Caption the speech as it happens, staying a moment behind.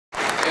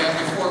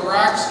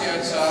Rox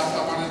gets up,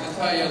 I wanted to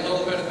tell you a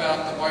little bit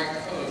about the white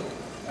coat.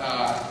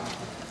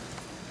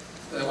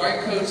 The white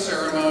coat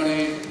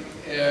ceremony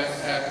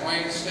at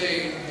Wayne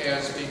State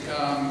has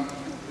become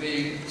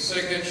the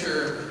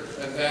signature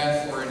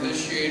event for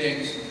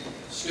initiating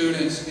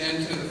students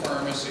into the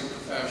pharmacy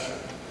profession.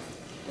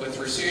 With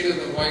receipt of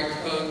the white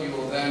coat, you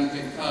will then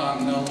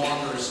become no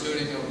longer a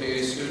student, you'll be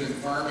a student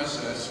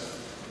pharmacist,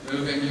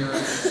 moving your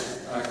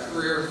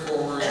career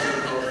forward to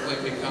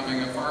hopefully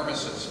becoming a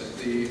pharmacist at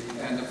the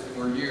end of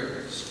 4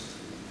 years.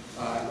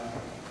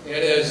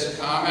 It is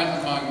common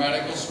among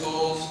medical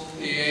schools,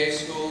 PA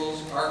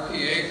schools. Our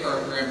PA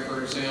program,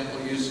 for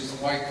example, uses the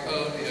white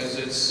coat as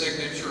its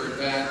signature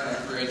event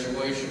at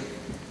graduation,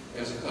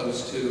 as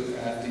opposed to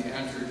at the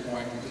entry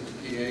point into the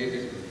PA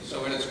degree.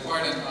 So it is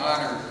quite an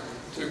honor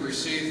to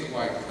receive the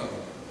white coat.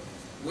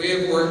 We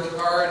have worked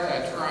hard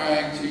at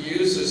trying to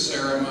use this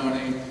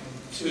ceremony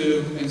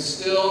to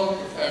instill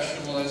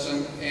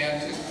professionalism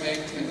and to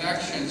make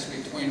connections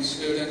between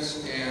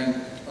students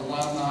and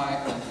alumni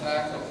and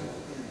faculty.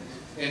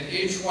 In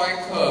each white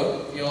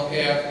coat, you'll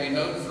have a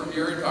note from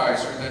your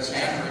advisor that's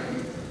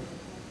handwritten,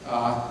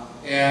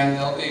 and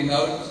there'll be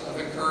notes of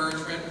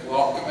encouragement,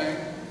 welcoming.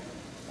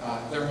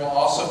 There will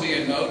also be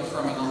a note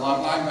from an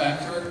alumni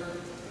mentor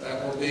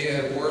that will be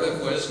a word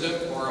of wisdom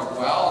or a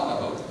wow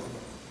note,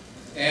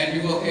 and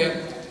you will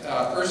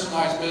have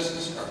personalized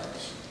business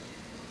cards.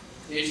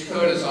 Each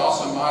coat is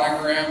also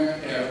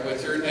monogrammed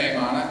with your name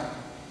on it.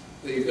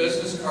 The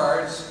business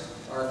cards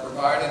are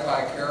provided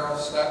by Carol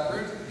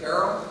Stepford.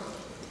 Carol?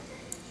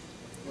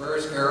 Where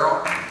is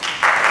Carol?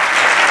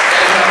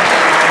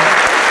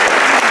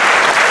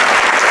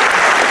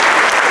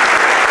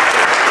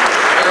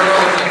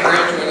 Carol is a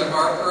graduate of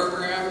our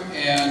program,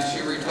 and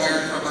she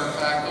retired from our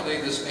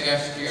faculty this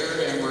past year,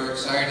 and we're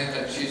excited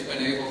that she's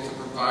been able to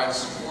provide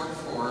support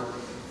for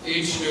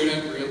each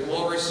student.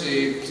 Will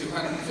receive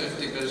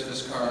 250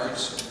 business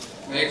cards.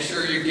 Make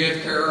sure you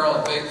give Carol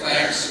a big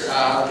thanks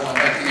at the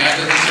end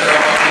of the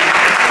ceremony.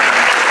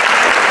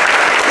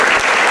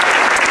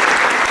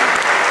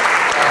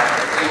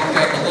 We'll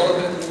have a little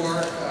bit more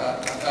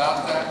about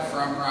that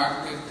from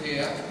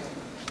Gatia.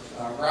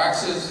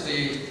 Rox is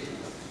the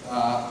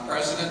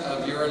president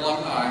of your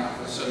Alumni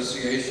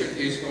Association.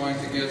 He's going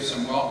to give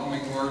some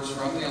welcoming words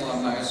from the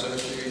Alumni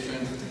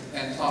Association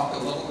and talk a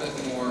little bit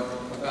more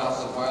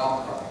about the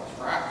wild cards.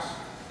 Rox?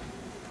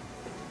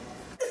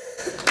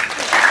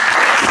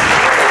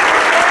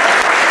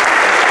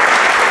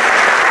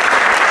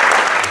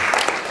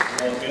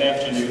 Well, good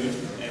afternoon,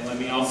 and let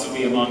me also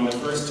be among the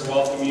first to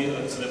welcome you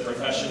to the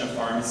profession of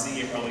pharmacy.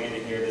 You're probably going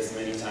to hear this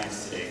many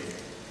times today.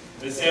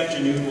 This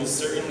afternoon will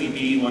certainly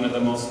be one of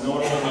the most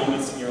notable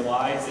moments in your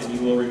lives, and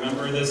you will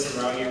remember this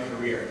throughout your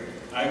career.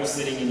 I was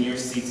sitting in your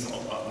seats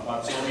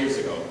about 12 years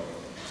ago.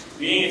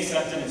 Being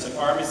accepted into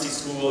pharmacy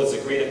school is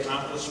a great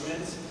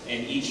accomplishment,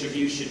 and each of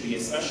you should be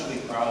especially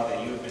proud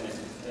that you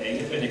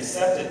have been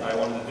accepted by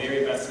one of the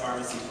very best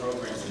pharmacy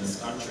programs in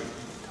this country.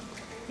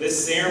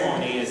 This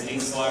ceremony, as Dean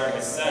Slaughter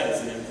has said,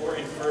 is an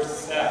important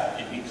first step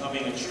in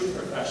becoming a true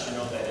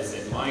professional that is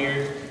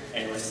admired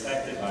and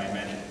respected by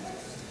many.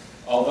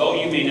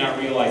 Although you may not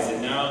realize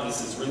it now,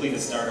 this is really the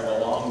start of a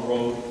long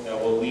road that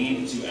will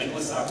lead to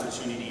endless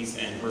opportunities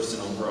and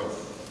personal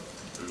growth.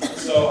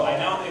 So I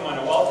not only want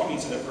to welcome you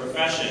to the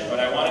profession, but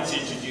I wanted to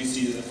introduce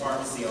you to the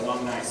Pharmacy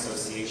Alumni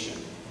Association.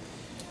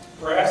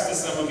 Perhaps to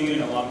some of you,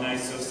 an Alumni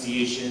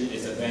Association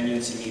is a venue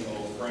to meet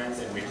old friends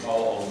and recall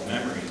old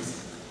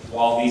memories.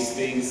 While these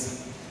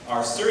things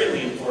are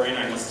certainly important,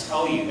 I must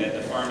tell you that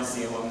the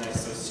Pharmacy Alumni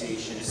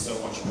Association is so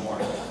much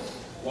more.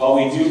 While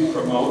we do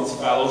promote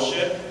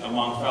fellowship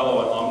among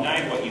fellow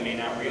alumni, what you may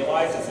not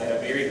realize is that a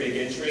very big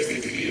interest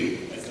is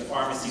you as the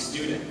pharmacy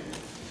student.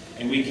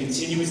 And we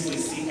continuously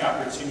seek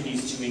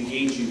opportunities to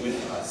engage you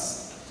with us.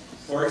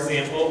 For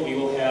example, we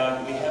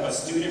have a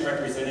student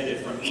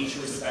representative from each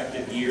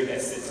respective year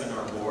that sits on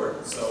our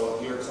board.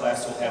 So your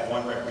class will have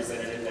one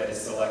representative that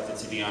is selected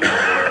to be on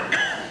our board.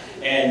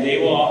 And they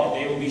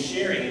will be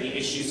sharing any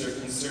issues or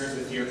concerns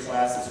with your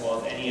class, as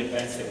well as any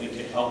events that we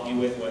could help you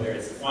with, whether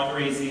it's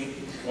fundraising,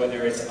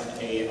 whether it's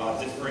a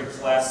different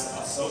class,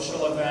 a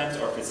social event,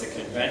 or if it's a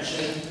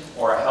convention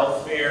or a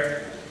health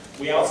fair.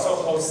 We also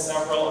host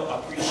several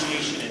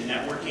appreciation and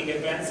networking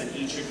events, and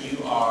each of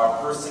you are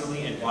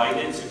personally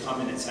invited to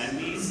come and attend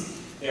these.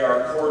 There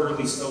are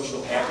quarterly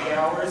social happy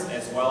hours,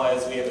 as well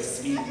as we have a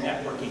speed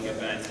networking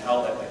event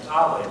held at the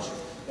college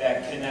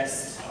that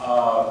connects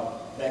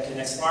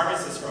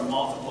pharmacists from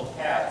multiple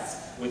paths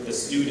with the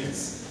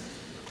students.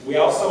 We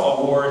also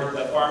award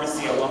the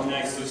Pharmacy Alumni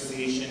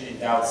Association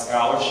Endowed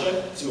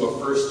Scholarship to a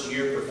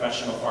first-year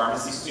professional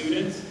pharmacy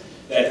student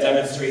that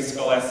demonstrates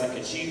scholastic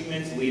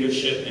achievement,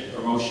 leadership, and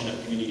promotion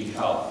of community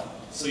health.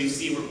 So you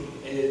see,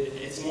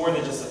 it's more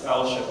than just a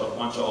fellowship of a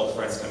bunch of old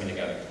friends coming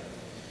together.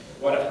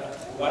 What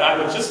I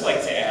would just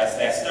like to ask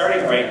that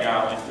starting right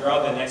now and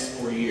throughout the next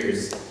 4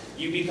 years,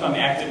 you become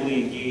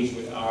actively engaged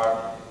with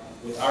our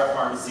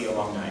pharmacy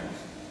alumni.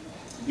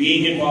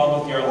 Being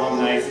involved with your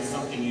alumni isn't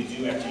something you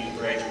do after you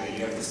graduate.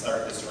 You have to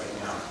start this right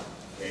now.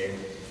 Okay?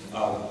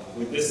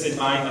 With this in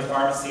mind, the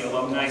Pharmacy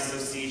Alumni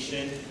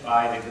Association,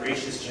 by the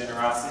gracious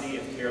generosity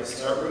of Carol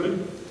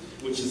Startrud,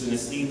 which is an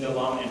esteemed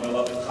alum and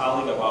beloved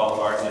colleague of all of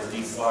ours, as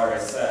Dee Slaughter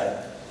has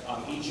said,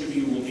 each of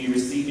you will be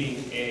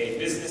receiving a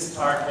business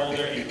card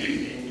holder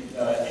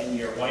in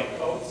your white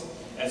coat,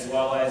 as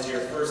well as your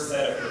first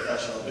set of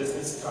professional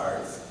business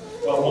cards.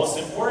 But most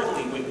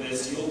importantly with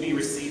this, you'll be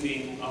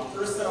receiving a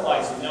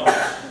personalized note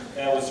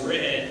that was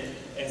written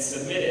and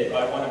submitted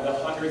by one of the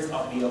hundreds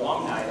of the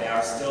alumni that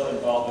are still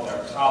involved with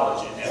our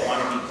college and that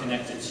want to be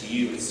connected to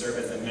you and serve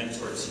as a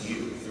mentor to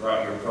you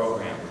throughout your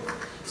program.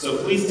 So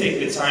please take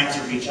the time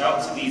to reach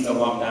out to these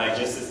alumni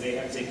just as they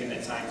have taken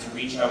the time to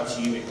reach out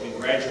to you and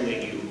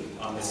congratulate you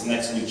on this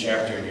next new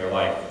chapter in your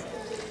life.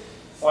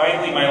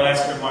 Finally, my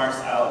last remarks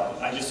out,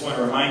 I just want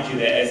to remind you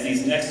that as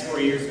these next 4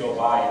 years go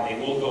by,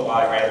 and they will go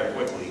by rather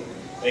quickly,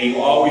 that you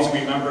always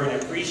remember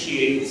and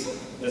appreciate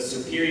the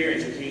superior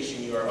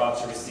education you are about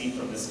to receive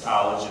from this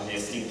college and the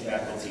esteemed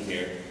faculty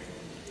here,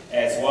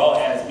 as well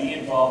as be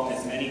involved in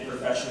as many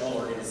professional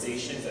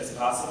organizations as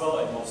possible,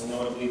 and most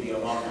notably the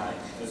alumni.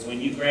 Because when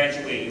you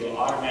graduate, you will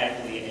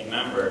automatically be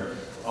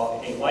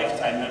a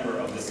lifetime member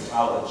of this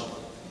college.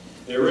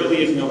 There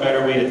really is no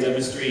better way to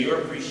demonstrate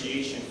your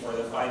appreciation for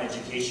the fine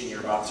education you're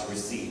about to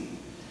receive.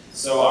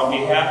 So on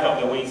behalf of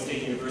the Wayne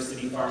State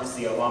University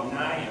Pharmacy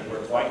alumni, and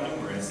we're quite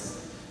numerous,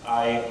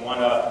 I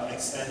want to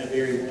extend a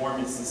very warm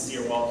and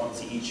sincere welcome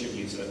to each of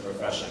you to the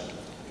profession.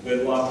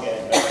 Good luck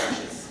and